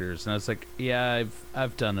 characters, and I was like, yeah,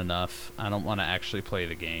 I've done enough. I don't want to actually play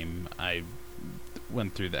the game. I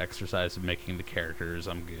went through the exercise of making the characters.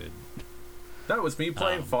 I'm good. That was me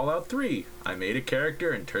playing Fallout 3. I made a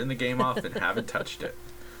character and turned the game off and haven't touched it.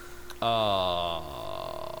 But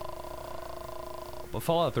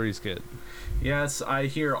Fallout 3 is good. Yes, I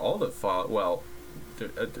hear all the Fallout... Well,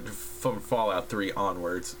 from Fallout 3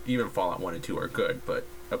 onwards, even Fallout 1 and 2 are good, but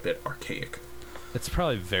a bit archaic. It's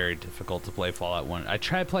probably very difficult to play Fallout 1. I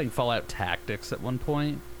tried playing Fallout Tactics at one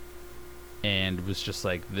point, and it was just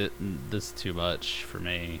like, this is too much for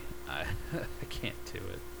me. I can't do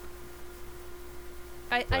it.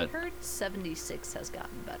 I heard 76 has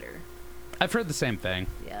gotten better. I've heard the same thing.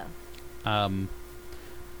 Yeah.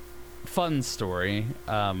 Fun story.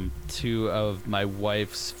 2 of my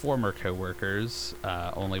wife's former coworkers,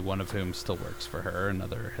 only one of whom still works for her,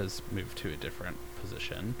 another has moved to a different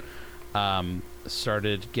position,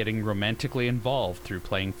 started getting romantically involved through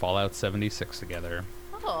playing Fallout 76 together.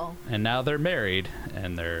 Oh. And now they're married,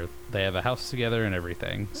 and they have a house together and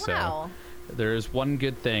everything. Wow. So there is one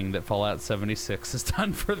good thing that Fallout 76 has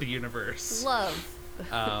done for the universe. Love.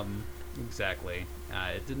 Exactly.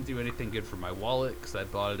 It didn't do anything good for my wallet because I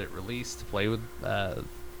bought it at release to play with the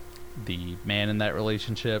man in that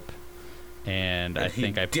relationship, and I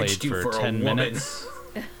think I played for 10 minutes.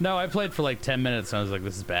 No, I played for like 10 minutes, and I was like,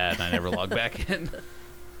 this is bad, and I never logged back in.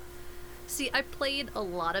 See, I played a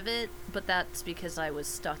lot of it, but that's because I was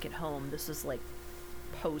stuck at home. This was like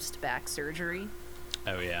post-back surgery.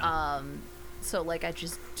 Oh, yeah. So, like, I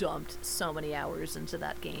just dumped so many hours into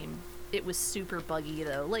that game. It was super buggy,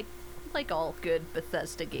 though, like all good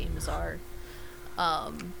Bethesda games are.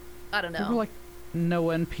 I don't know. There were, like, no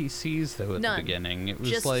NPCs, though, at None. the beginning. It was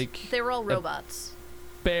just, like... They were all robots.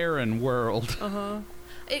 Barren world. Uh-huh.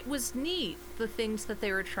 It was neat, the things that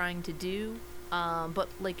they were trying to do. But,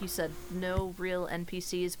 like you said, no real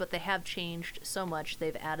NPCs, but they have changed so much.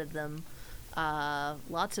 They've added them.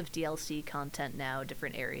 Lots of DLC content now,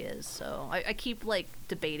 different areas. So I keep, like,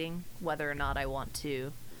 debating whether or not I want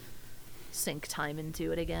to sink time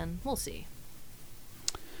into it again. We'll see.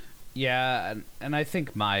 Yeah, and I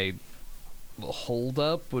think my hold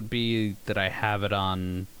up would be that I have it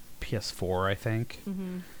on PS4, I think.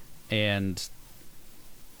 Mm-hmm. And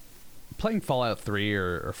playing Fallout 3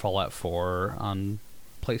 or Fallout 4 on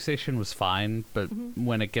PlayStation was fine, but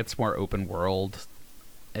when it gets more open world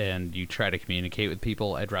and you try to communicate with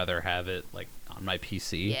people, I'd rather have it like on my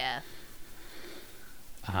PC. Yeah.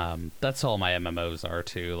 That's all my MMOs are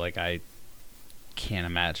too. Like, I can't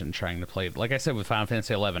imagine trying to play, like I said with Final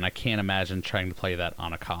Fantasy 11, I can't imagine trying to play that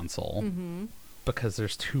on a console because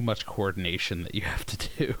there's too much coordination that you have to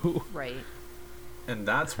do. Right. And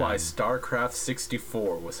that's why StarCraft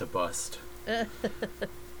 64 was a bust.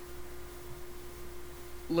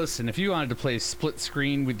 Listen, if you wanted to play split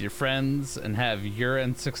screen with your friends and have your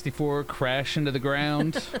N64 crash into the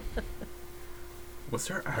ground, Was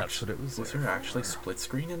there that's what it was. there actually split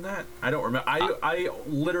screen in that? I don't remember. I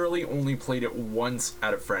literally only played it once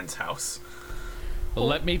at a friend's house. Well,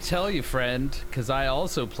 let me tell you, friend, because I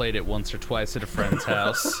also played it once or twice at a friend's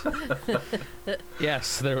house.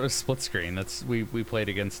 Yes, there was split screen. That's we played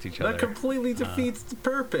against each other. That completely defeats the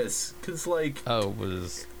purpose. Because, like, Oh, it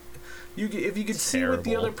was... if you could see what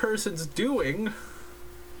the terrible. other person's doing...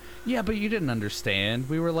 Yeah, but you didn't understand.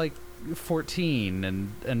 We were like 14,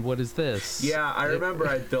 and what is this? Yeah, I remember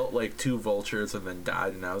I built, like, 2 vultures and then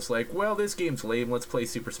died, and I was like, well, this game's lame. Let's play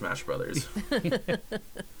Super Smash Brothers.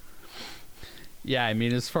 Yeah, I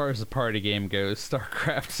mean, as far as the party game goes,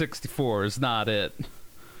 StarCraft 64 is not it.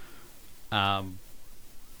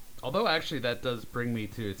 Although, actually, that does bring me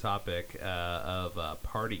to a topic of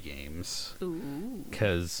party games. Ooh.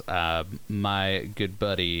 Because my good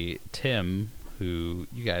buddy Tim, who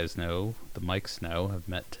you guys know, the Mikes know, have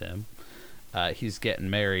met Tim. He's getting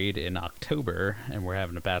married in October, and we're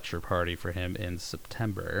having a bachelor party for him in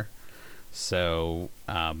September. So,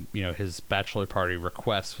 his bachelor party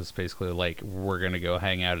request was basically like, we're going to go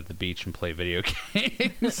hang out at the beach and play video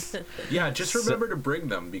games. Yeah, just remember to bring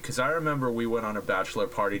them, because I remember we went on a bachelor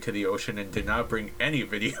party to the ocean and did not bring any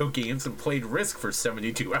video games and played Risk for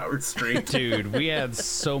 72 hours straight. Dude, we had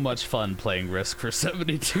so much fun playing Risk for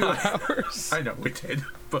 72 hours. I know we did,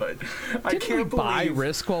 but I Didn't we can't buy believe...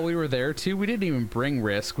 Risk while we were there, too? We didn't even bring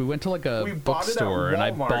Risk. We went to, like, a We bought it at bookstore, and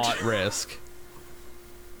I Walmart. bought Risk.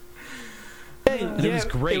 It was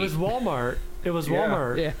great. It was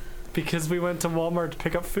Walmart. Yeah. Because we went to Walmart to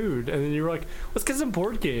pick up food, and then you were like, let's get some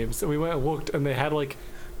board games. And we went and looked, and they had like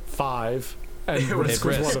 5, and It was Risk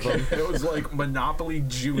was one of them. It was like Monopoly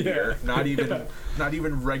Junior, not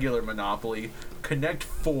even regular Monopoly. Connect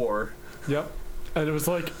 4. Yep. And it was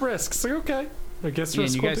like, Risk. So, okay. I guess Yeah, and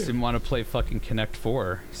Risk you will guys do. didn't want to play fucking Connect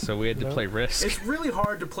 4, so we had to No. play Risk. It's really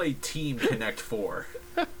hard to play Team Connect 4.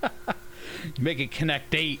 Make it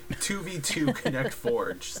Connect 8. 2v2 Connect 4.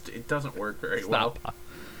 It doesn't work very well. Stop.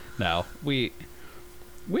 No, we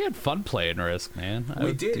had fun playing Risk, man. I We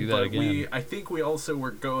would did, do that but again. I think we also were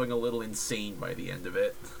going a little insane by the end of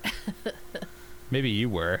it. Maybe you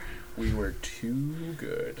were. We were too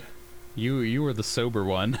good. You were the sober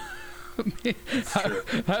one. It's true.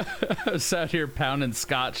 I sat here pounding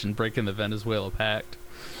scotch and breaking the Venezuela Pact.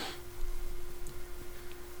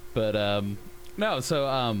 But no,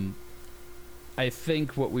 so I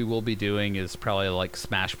think what we will be doing is probably like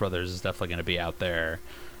Smash Brothers is definitely going to be out there.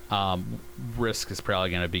 Risk is probably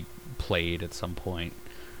going to be played at some point.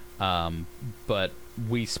 But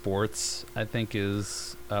Wii Sports, I think,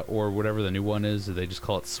 is or whatever the new one is. Do they just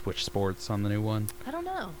call it Switch Sports on the new one? I don't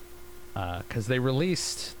know. Because they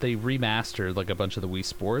remastered like a bunch of the Wii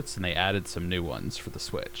Sports, and they added some new ones for the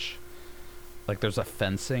Switch. Like there's a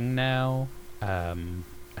fencing now. I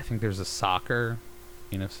think there's a soccer,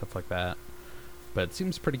 stuff like that. But it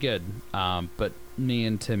seems pretty good. But me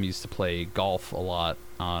and Tim used to play golf a lot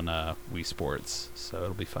on Wii Sports, so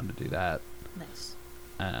it'll be fun to do that. Nice.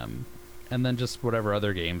 And then just whatever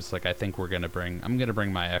other games. Like I think I'm gonna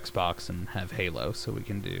bring my Xbox and have Halo, so we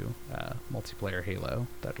can do multiplayer Halo.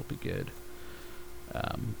 That'll be good.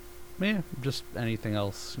 Yeah, just anything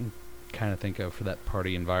else. Kind of think of for that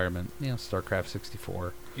party environment. StarCraft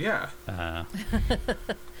 64. Yeah.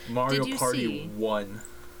 Mario Did you Party see- 1.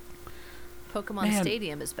 Pokemon Man.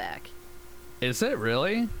 Stadium is back. Is it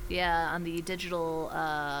really? Yeah, on the digital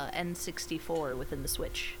N64 within the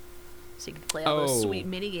Switch. So you can play all Oh. those sweet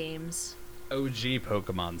mini games. OG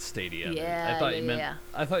Pokemon Stadium. Yeah, I thought you yeah, meant. yeah.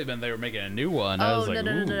 I thought you meant they were making a new one. I Oh, was no, like,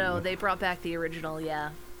 no, no, no, no. ooh. They brought back the original, yeah.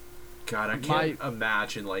 God, I can't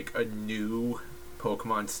imagine like a new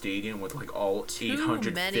Pokemon Stadium with like all Too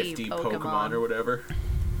 850 many Pokemon Pokemon. or whatever.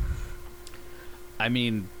 I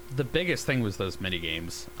mean, the biggest thing was those mini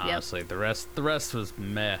games. Honestly, the rest was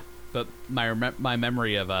meh. But my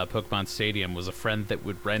memory of Pokemon Stadium was a friend that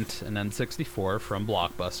would rent an N64 from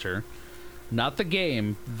Blockbuster, not the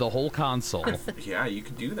game, the whole console. Yeah, you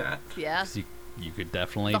could do that. Yeah. 'Cause you could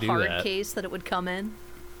definitely The do hard that. case that it would come in.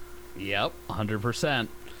 Yep, 100%.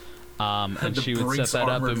 And The she would Brinks set that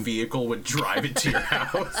up armored and vehicle would drive it to your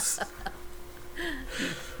house.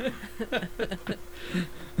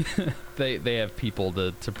 They have people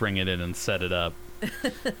to bring it in and set it up.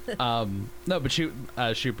 No, but she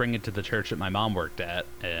would bring it to the church that my mom worked at,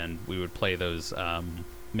 and we would play those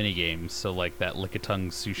mini games. So like that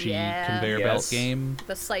lick-a-tongue sushi conveyor belt game.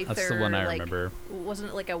 The Scyther. That's the one I remember. Wasn't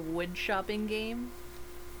it like a wood shopping game?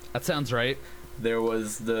 That sounds right. There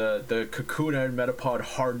was the Kakuna and Metapod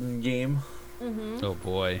Harden game. Mm-hmm. Oh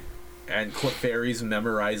boy. And Clefairies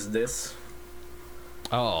memorized this.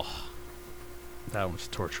 Oh, that was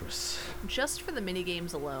torturous. Just for the mini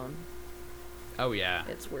games alone, Oh yeah,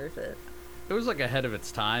 it's worth it. it was like ahead of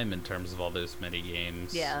its time in terms of all those mini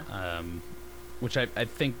games. Yeah. Which I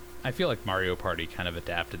feel like Mario Party kind of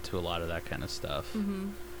adapted to a lot of that kind of stuff. Mm-hmm.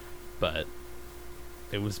 But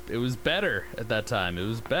it was better at that time. It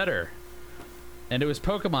was better, and it was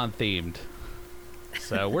Pokemon themed.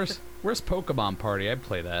 So where's Pokemon Party? I'd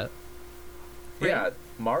play that. Yeah,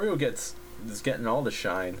 Mario is getting all the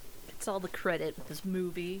shine. It's all the credit with this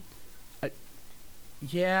movie.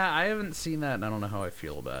 Yeah, I haven't seen that, and I don't know how I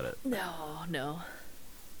feel about it. No.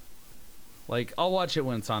 Like, I'll watch it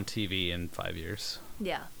when it's on TV in 5 years.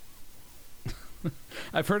 Yeah.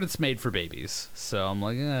 I've heard it's made for babies, so I'm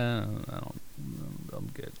like, I'm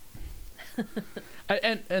good.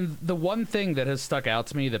 And the one thing that has stuck out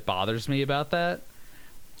to me that bothers me about that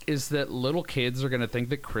is that little kids are going to think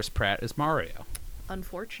that Chris Pratt is Mario.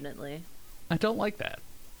 Unfortunately. I don't like that.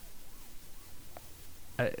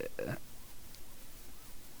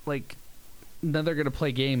 Then they're going to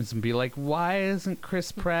play games and be like, why isn't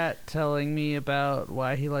Chris Pratt telling me about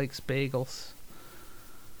why he likes bagels?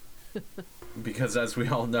 Because as we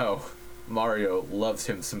all know, Mario loves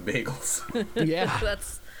him some bagels. Yeah.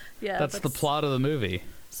 That's the plot of the movie.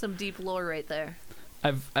 Some deep lore right there.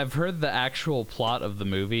 I've heard the actual plot of the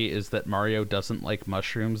movie is that Mario doesn't like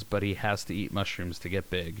mushrooms, but he has to eat mushrooms to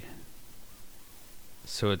get big.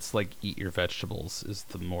 So it's like eat your vegetables is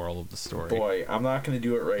the moral of the story. Boy, I'm not going to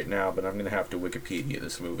do it right now, but I'm going to have to Wikipedia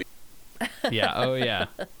this movie. Yeah, oh yeah,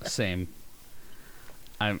 same.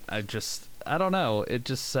 I don't know. It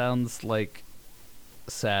just sounds like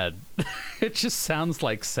sad. It just sounds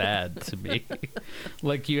like sad to me.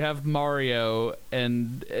 Like you have Mario,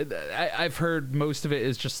 and I've heard most of it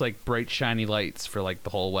is just like bright shiny lights for like the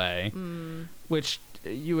whole way, which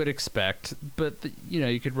you would expect, but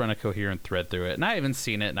you could run a coherent thread through it. And I haven't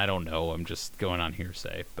seen it, and I don't know. I'm just going on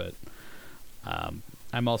hearsay, but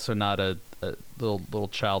I'm also not a little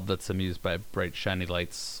child that's amused by bright shiny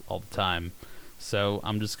lights all the time. So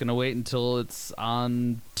I'm just gonna wait until it's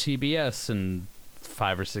on TBS in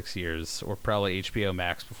 5 or 6 years, or probably HBO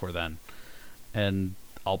Max before then, and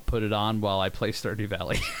I'll put it on while I play Stardew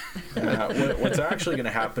Valley. What's actually going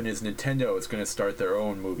to happen is Nintendo is going to start their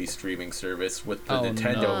own movie streaming service with the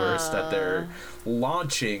Nintendoverse that they're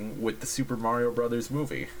launching with the Super Mario Brothers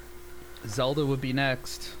movie. Zelda would be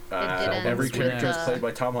next. Every character is played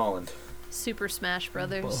by Tom Holland. Super Smash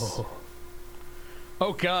Brothers.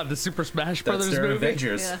 Oh God, the Super Smash Brothers That's their movie.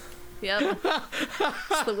 Avengers. Yeah. Yep.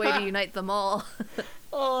 It's the way to unite them all.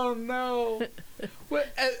 Oh no!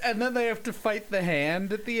 And then they have to fight the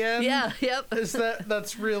hand at the end. Yeah. Yep.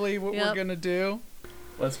 That's really what we're gonna do?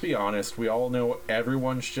 Let's be honest. We all know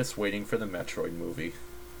everyone's just waiting for the Metroid movie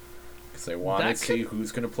because they want to see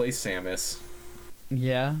who's gonna play Samus.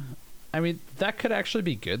 Yeah, I mean that could actually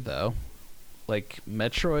be good though. Like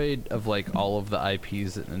Metroid, of like all of the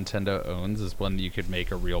IPs that Nintendo owns, is one that you could make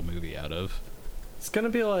a real movie out of. It's gonna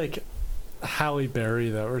be like Halle Berry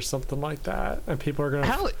though, or something like that, and people are gonna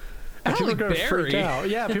Halle Berry freak out.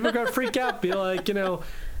 Yeah, people are gonna freak out, be like, no,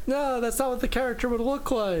 that's not what the character would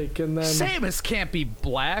look like, and then Samus can't be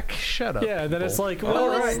black. Shut up. Yeah, then it's like, All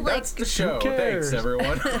well, right, that's the show. Thanks,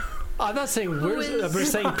 everyone. I'm not saying I'm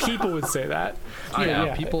just saying people would say that.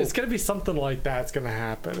 Yeah, people. It's gonna be something like that's gonna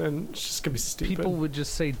happen, and it's just gonna be stupid. People would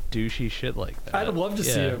just say douchey shit like that. I'd love to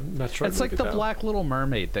see a Metroid. It's like the though. Black Little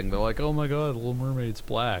Mermaid thing. They're like, "Oh my God, Little Mermaid's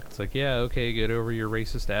black." It's like, yeah, okay, get over your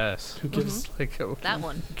racist ass. Who gives like okay, that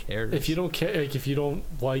one? Who cares? If you don't care, like, if you don't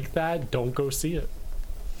like that, don't go see it.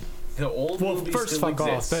 The old movie first still fuck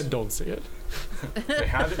exists. off, then don't see it. They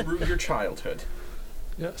haven't ruined your childhood.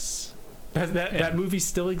 Yes, that movie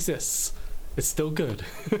still exists. It's still good.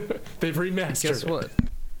 They've remastered. Guess what?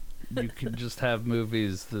 You can just have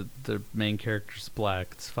movies that the main character's black.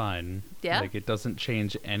 It's fine. Yeah. Like it doesn't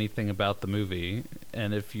change anything about the movie.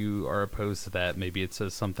 And if you are opposed to that, maybe it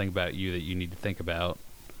says something about you that you need to think about.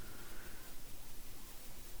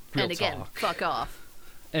 Real and again, talk. fuck off.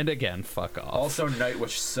 And again, fuck off. Also,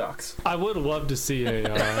 Nightwish sucks. I would love to see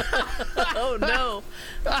a. Oh no!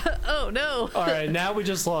 Oh no! All right, now we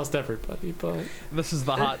just lost everybody, but This is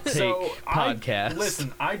the Hot Take podcast.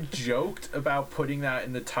 Listen, I joked about putting that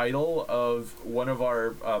in the title of one of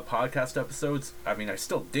our podcast episodes. I mean, I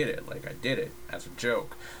still did it. Like, I did it as a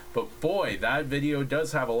joke. But boy, that video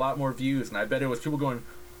does have a lot more views, and I bet it was people going,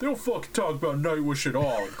 they don't fucking talk about Nightwish at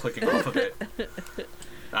all, and clicking off of it.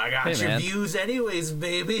 I got your views anyways,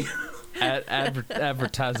 baby.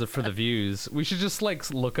 Advertise it for the views. We should just like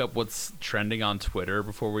look up what's trending on Twitter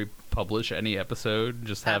before we publish any episode.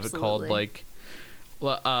 Just have it called like,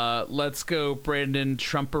 "Let's go, Brandon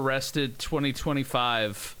Trump arrested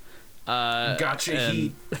 2025." Gotcha.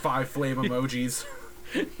 Heat 5 flame emojis.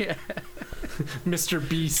 Yeah, Mr.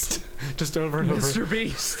 Beast, just over and over. Mr.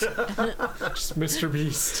 Beast. Just Mr.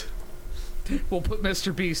 Beast. We'll put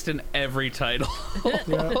Mr. Beast in every title.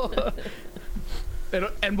 Yeah.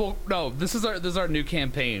 And this is our new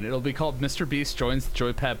campaign. It'll be called Mr. Beast Joins the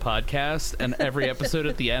Joypad Podcast, and every episode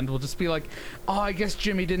at the end will just be like, oh, I guess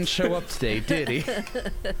Jimmy didn't show up today, did he?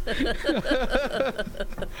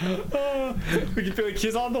 We can be like,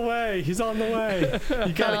 he's on the way. He's on the way.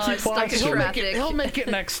 You gotta keep watching. He'll make it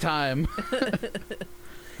next time.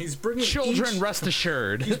 He's bringing children, rest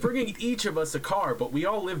assured. He's bringing each of us a car, but we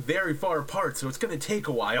all live very far apart, so it's going to take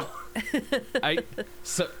a while. I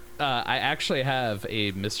actually have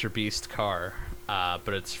a Mr. Beast car,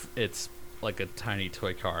 but it's like a tiny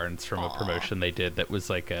toy car, and it's from a promotion they did that was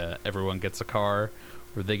like everyone gets a car,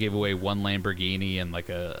 where they gave away one Lamborghini and like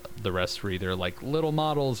the rest were either like little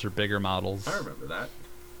models or bigger models. I remember that.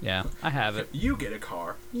 Yeah, I have it. You get a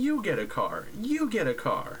car. You get a car. You get a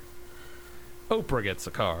car. Oprah gets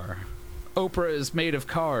a car. Oprah is made of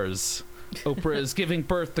cars. Oprah is giving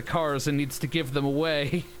birth to cars and needs to give them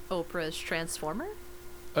away. Oprah's Transformer?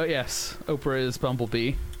 Oh, yes. Oprah is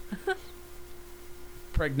Bumblebee.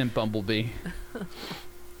 Pregnant Bumblebee.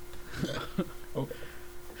 Okay.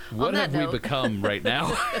 What have we become right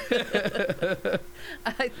now?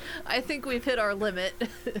 I think we've hit our limit.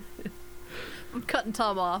 I'm cutting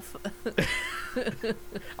Tom off.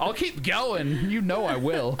 I'll keep going. You know I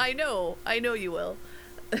will. I know you will.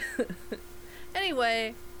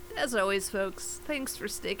 Anyway, as always, folks, thanks for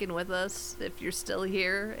sticking with us. If you're still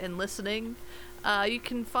here and listening, you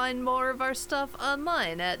can find more of our stuff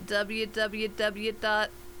online at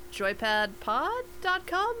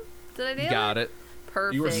www.joypadpod.com. Did I nail it? Got it.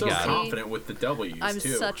 Perfect. You were so See? confident with the W's, I'm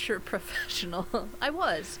too. such a professional. I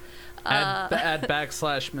was. Add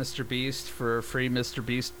backslash Mr. Beast for a free Mr.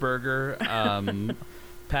 Beast burger.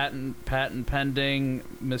 Patent pending.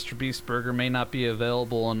 Mr. Beast burger may not be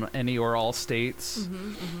available in any or all states.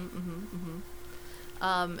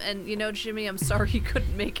 And you know, Jimmy, I'm sorry you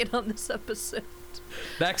couldn't make it on this episode.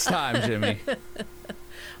 Next time, Jimmy.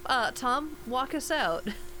 Tom, walk us out.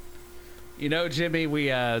 You know, Jimmy,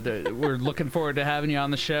 we're looking forward to having you on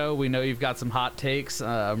the show. We know you've got some hot takes.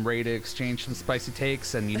 I'm ready to exchange some spicy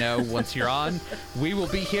takes. And, you know, once you're on, we will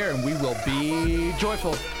be here and we will be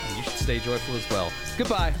joyful. And you should stay joyful as well.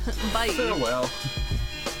 Goodbye. Bye. Farewell.